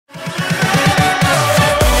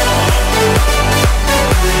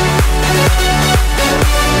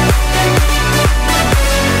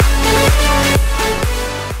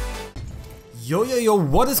Yo,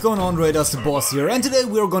 what is going on, Raiders? The Boss here, and today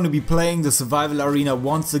we are going to be playing the survival arena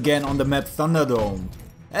once again on the map Thunderdome.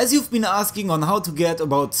 As you've been asking on how to get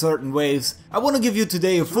about certain waves, I want to give you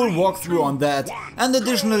today a full walkthrough on that, and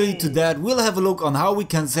additionally to that we'll have a look on how we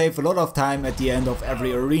can save a lot of time at the end of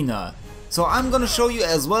every arena. So I'm gonna show you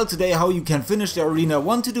as well today how you can finish the arena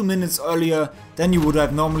 1 to 2 minutes earlier than you would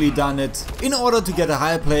have normally done it in order to get a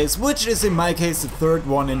high place, which is in my case the third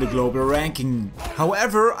one in the global ranking.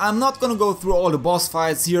 However, I'm not gonna go through all the boss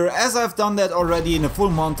fights here as I've done that already in a full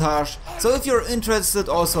montage, so if you're interested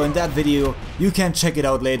also in that video, you can check it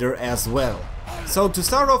out later as well. So to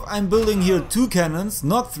start off, I'm building here 2 cannons,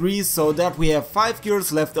 not 3, so that we have 5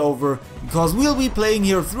 gears left over, because we'll be playing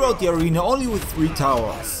here throughout the arena only with 3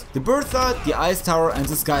 towers. The Bertha, the Ice Tower and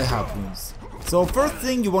the Sky Harpoons. So first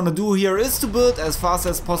thing you want to do here is to build as fast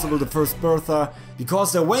as possible the first Bertha,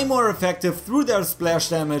 because they're way more effective through their splash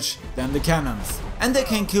damage than the cannons. And they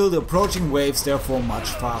can kill the approaching waves therefore much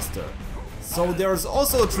faster. So there's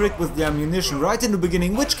also a trick with the ammunition right in the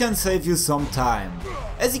beginning which can save you some time.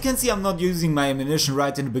 As you can see, I'm not using my ammunition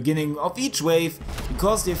right in the beginning of each wave,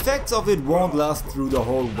 because the effects of it won't last through the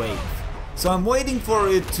whole wave. So I'm waiting for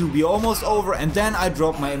it to be almost over and then I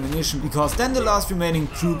drop my ammunition, because then the last remaining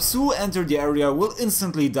troops who enter the area will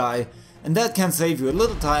instantly die. And that can save you a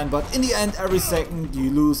little time, but in the end every second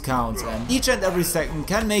you lose counts, and each and every second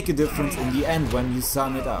can make a difference in the end when you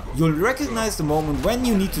sum it up. You'll recognize the moment when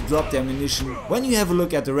you need to drop the ammunition when you have a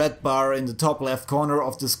look at the red bar in the top left corner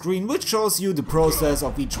of the screen, which shows you the process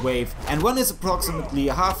of each wave, and when it's approximately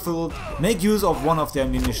half filled, make use of one of the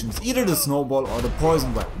ammunitions, either the snowball or the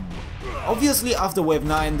poison weapon. Obviously after wave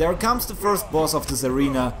 9 there comes the first boss of this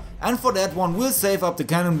arena, and for that one we'll save up the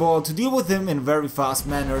cannonball to deal with him in a very fast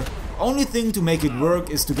manner. Only thing to make it work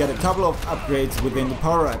is to get a couple of upgrades within the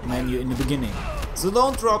power up menu in the beginning. So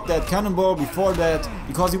don't drop that cannonball before that,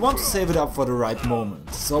 because you want to save it up for the right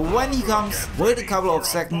moment. So when he comes, wait a couple of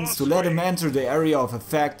seconds to let him enter the area of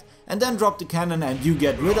effect, and then drop the cannon and you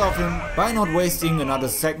get rid of him by not wasting another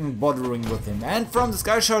second bothering with him. And from the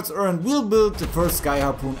sky shards earned we'll build the first sky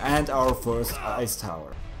harpoon and our first ice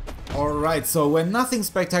tower. Alright, so when nothing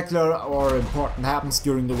spectacular or important happens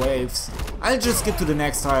during the waves, I'll just skip to the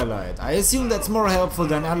next highlight. I assume that's more helpful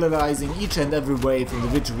than analyzing each and every wave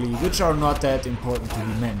individually, which are not that important to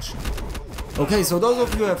be mentioned. Okay, so those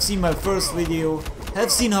of you who have seen my first video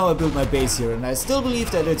have seen how I built my base here, and I still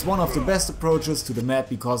believe that it's one of the best approaches to the map,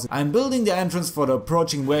 because I'm building the entrance for the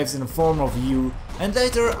approaching waves in the form of a U, and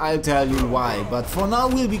later I'll tell you why, but for now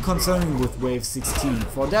we'll be concerning with wave 16.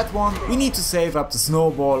 For that one we need to save up the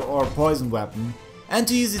snowball or poison weapon, and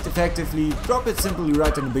to use it effectively, drop it simply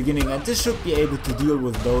right in the beginning and this should be able to deal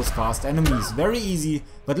with those fast enemies. Very easy,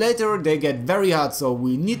 but later they get very hard, so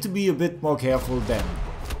we need to be a bit more careful then.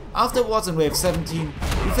 Afterwards in wave 17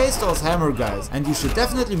 we face those hammer guys, and you should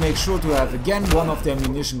definitely make sure to have again one of the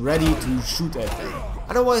ammunition ready to shoot at them.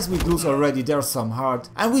 Otherwise we'd lose already there some heart,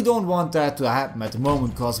 and we don't want that to happen at the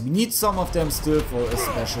moment, cause we need some of them still for a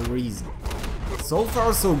special reason. So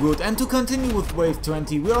far so good, and to continue with wave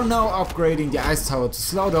 20 we are now upgrading the ice tower to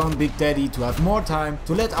slow down Big Daddy to have more time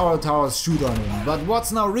to let our towers shoot on him. But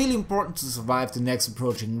what's now really important to survive the next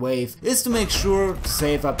approaching wave is to make sure to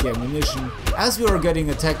save up the ammunition, as we are getting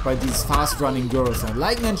attacked by these fast running girls, and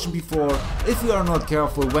like mentioned before, if we are not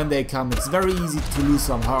careful when they come it's very easy to lose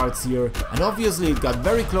some hearts here, and obviously it got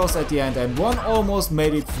very close at the end and one almost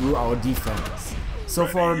made it through our defense. So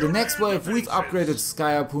for the next wave we've upgraded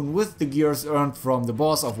Sky Harpoon with the gears earned from the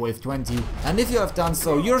boss of wave 20, and if you have done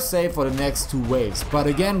so you're safe for the next 2 waves. But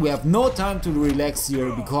again we have no time to relax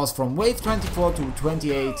here, because from wave 24 to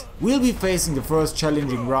 28 we'll be facing the first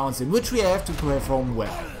challenging rounds in which we have to perform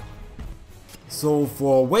well. So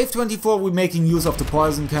for wave 24 we're making use of the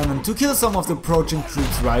poison cannon to kill some of the approaching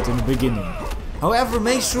troops right in the beginning. However,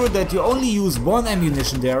 make sure that you only use one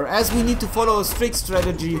ammunition there, as we need to follow a strict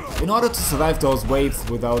strategy in order to survive those waves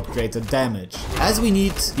without greater damage, as we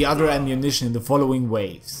need the other ammunition in the following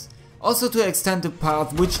waves. Also, to extend the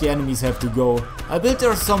path which the enemies have to go, I built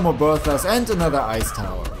there some more Berthas and another ice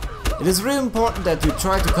tower. It is really important that you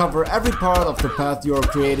try to cover every part of the path you are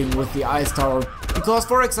creating with the ice tower, because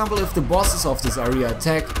for example if the bosses of this area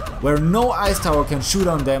attack where no ice tower can shoot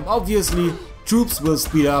on them, obviously troops will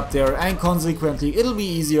speed up there, and consequently it'll be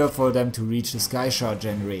easier for them to reach the sky shard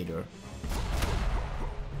generator.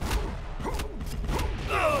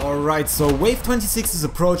 Alright, so wave 26 is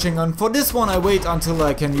approaching, and for this one I wait until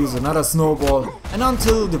I can use another snowball and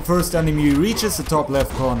until the first enemy reaches the top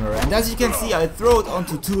left corner, and as you can see I throw it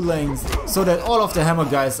onto 2 lanes so that all of the hammer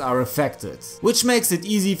guys are affected, which makes it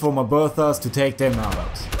easy for my Berthas to take them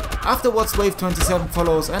out. Afterwards wave 27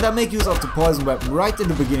 follows and I make use of the poison weapon right in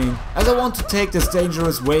the beginning, as I want to take this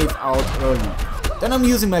dangerous wave out early. Then I'm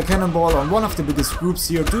using my cannonball on one of the biggest groups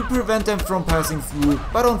here to prevent them from passing through,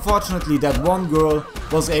 but unfortunately that one girl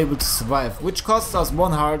was able to survive, which cost us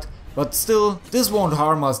 1 heart, but still, this won't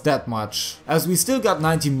harm us that much, as we still got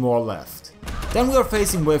 19 more left. Then we are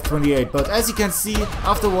facing wave 28, but as you can see,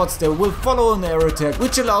 afterwards they will follow an air attack,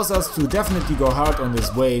 which allows us to definitely go hard on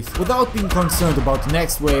this wave without being concerned about the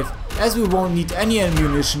next wave, as we won't need any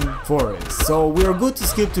ammunition for it. So we are good to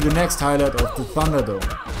skip to the next highlight of the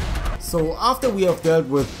Thunderdome. So after we have dealt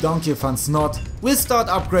with Donkey Van Snot, we'll start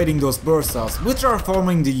upgrading those bursters, which are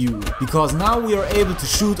forming the U, because now we are able to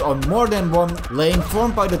shoot on more than one lane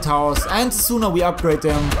formed by the towers, and the sooner we upgrade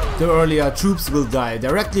them, the earlier troops will die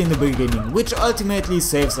directly in the beginning, which ultimately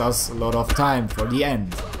saves us a lot of time for the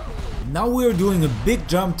end. Now we are doing a big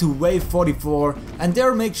jump to wave 44, and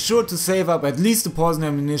there make sure to save up at least the poison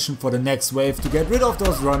ammunition for the next wave to get rid of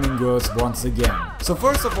those running girls once again. So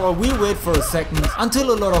first of all we'll wait for a second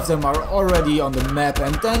until a lot of them are already on the map,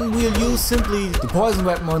 and then we'll use simply the poison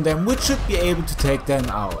weapon on them, which should be able to take them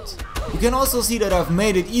out. You can also see that I've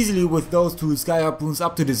made it easily with those 2 sky harpoons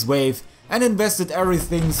up to this wave and invested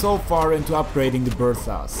everything so far into upgrading the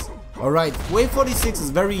berthas. Alright, wave 46 is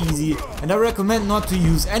very easy, and I recommend not to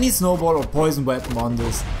use any snowball or poison weapon on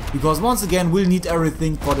this, because once again we'll need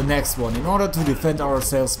everything for the next one in order to defend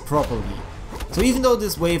ourselves properly. So even though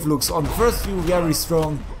this wave looks on first view very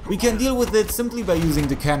strong, we can deal with it simply by using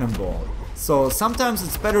the cannonball. So sometimes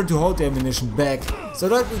it's better to hold the ammunition back, so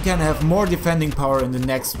that we can have more defending power in the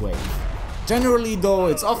next wave. Generally though,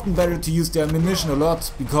 it's often better to use the ammunition a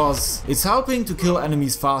lot, because it's helping to kill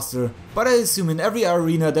enemies faster, but I assume in every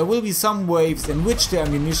arena there will be some waves in which the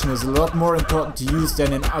ammunition is a lot more important to use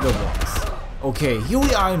than in other ones. Okay, here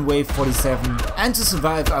we are in wave 47, and to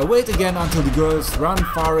survive I wait again until the girls run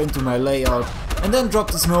far into my layout, and then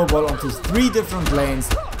drop the snowball onto 3 different lanes,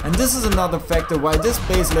 and this is another factor why this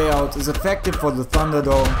base layout is effective for the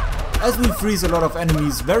Thunderdome, as we freeze a lot of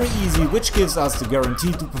enemies very easy, which gives us the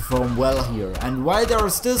guarantee to perform well here. And while there are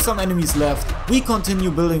still some enemies left, we continue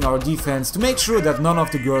building our defense to make sure that none of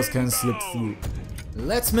the girls can slip through.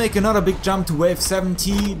 Let's make another big jump to wave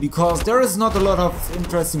 70, because there is not a lot of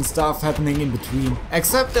interesting stuff happening in between,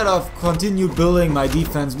 except that I've continued building my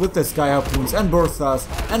defense with the sky harpoons and berthas,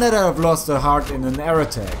 and that I've lost a heart in an air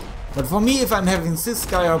attack. But for me, if I'm having 6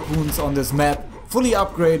 sky harpoons on this map, fully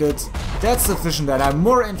upgraded, that's sufficient that I'm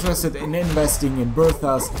more interested in investing in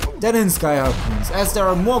berthas than in sky harpoons, as there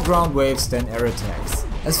are more ground waves than air attacks.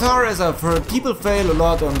 As far as I've heard, people fail a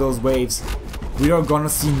lot on those waves. We are gonna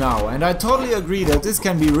see now, and I totally agree that this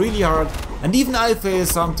can be really hard, and even I fail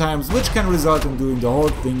sometimes, which can result in doing the whole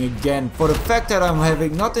thing again, for the fact that I'm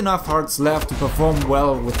having not enough hearts left to perform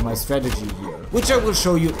well with my strategy here, which I will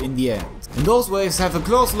show you in the end. In those waves, have a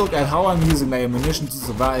close look at how I'm using my ammunition to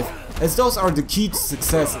survive, as those are the key to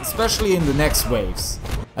success, especially in the next waves.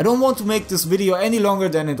 I don't want to make this video any longer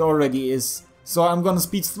than it already is, so I'm gonna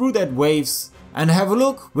speed through that waves and have a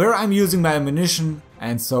look where I'm using my ammunition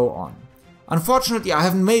and so on. Unfortunately, I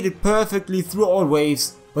haven't made it perfectly through all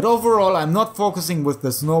waves, but overall I'm not focusing with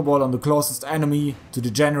the snowball on the closest enemy to the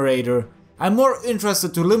generator. I'm more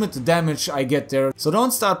interested to limit the damage I get there, so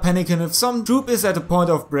don't start panicking if some troop is at the point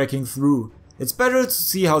of breaking through. It's better to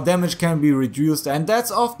see how damage can be reduced, and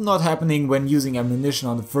that's often not happening when using ammunition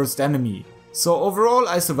on the first enemy. So overall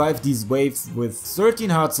I survived these waves with 13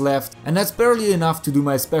 hearts left, and that's barely enough to do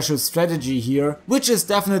my special strategy here, which is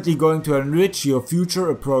definitely going to enrich your future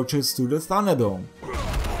approaches to the Thunderdome.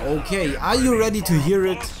 Okay, are you ready to hear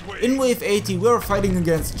it? In wave 80 we're fighting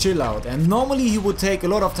against Chillout, and normally he would take a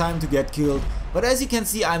lot of time to get killed, but as you can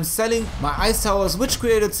see I'm selling my ice towers, which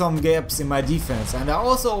created some gaps in my defense, and I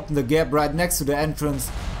also opened the gap right next to the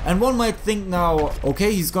entrance. And one might think now,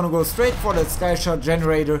 okay, he's gonna go straight for that sky shot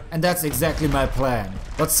generator, and that's exactly my plan.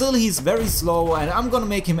 But still he's very slow, and I'm gonna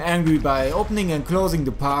make him angry by opening and closing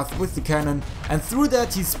the path with the cannon, and through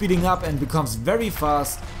that he's speeding up and becomes very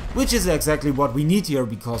fast, which is exactly what we need here,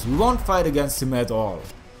 because we won't fight against him at all.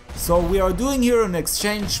 So we are doing here an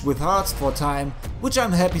exchange with hearts for time, which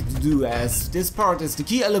I'm happy to do, as this part is the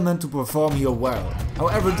key element to perform here well.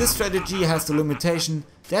 However, this strategy has the limitation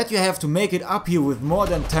that you have to make it up here with more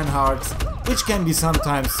than 10 hearts, which can be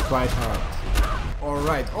sometimes quite hard.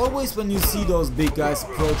 Alright, always when you see those big guys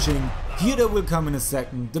approaching, here they will come in a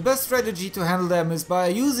second. The best strategy to handle them is by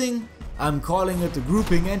using, I'm calling it the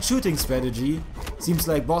grouping and shooting strategy. Seems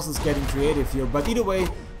like boss is getting creative here, but either way,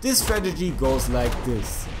 this strategy goes like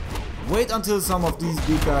this. Wait until some of these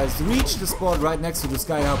big guys reach the spot right next to the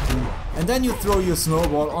sky harpoon, and then you throw your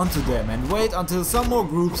snowball onto them and wait until some more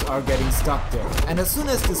groups are getting stuck there. And as soon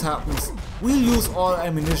as this happens, we'll use all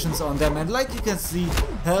ammunitions on them, and like you can see,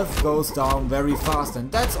 health goes down very fast,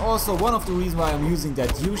 and that's also one of the reasons why I'm using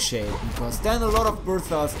that U-shape, because then a lot of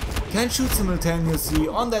Berthas can shoot simultaneously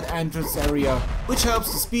on that entrance area, which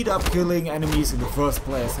helps to speed up killing enemies in the first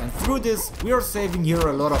place. And through this we are saving here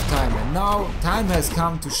a lot of time, and now time has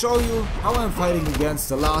come to show you how I'm fighting against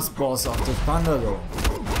the last boss of the Thunderdome.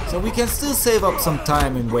 So we can still save up some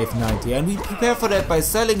time in wave 90, and we prepare for that by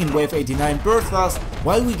selling in wave 89 Berthas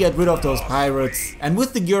while we get rid of those pirates, and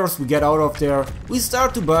with the gears we get out of there, we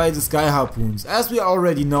start to buy the sky harpoons, as we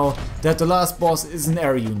already know that the last boss is an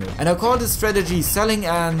air unit. And I call this strategy selling,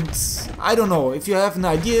 and I don't know, if you have an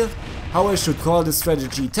idea how I should call this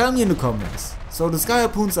strategy, tell me in the comments. So the sky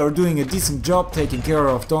harpoons are doing a decent job taking care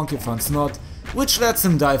of Donkey Van Snot, which lets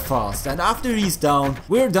him die fast, and after he's down,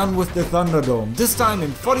 we're done with the Thunderdome, this time in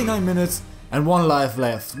 49 minutes and 1 life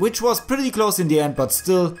left, which was pretty close in the end, but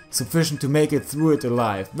still sufficient to make it through it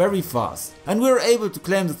alive, very fast. And we were able to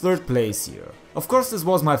claim the 3rd place here. Of course this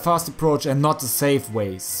was my fast approach and not the safe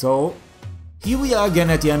way, so here we are again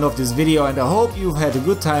at the end of this video, and I hope you've had a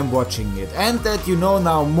good time watching it and that you know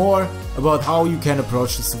now more about how you can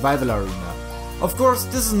approach the survival arena. Of course,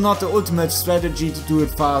 this is not the ultimate strategy to do it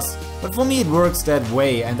fast, but for me it works that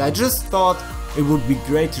way, and I just thought it would be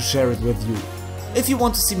great to share it with you. If you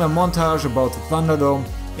want to see my montage about the Thunderdome,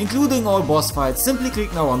 including all boss fights, simply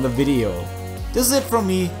click now on the video. This is it from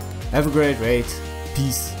me, have a great raid,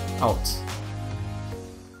 peace out.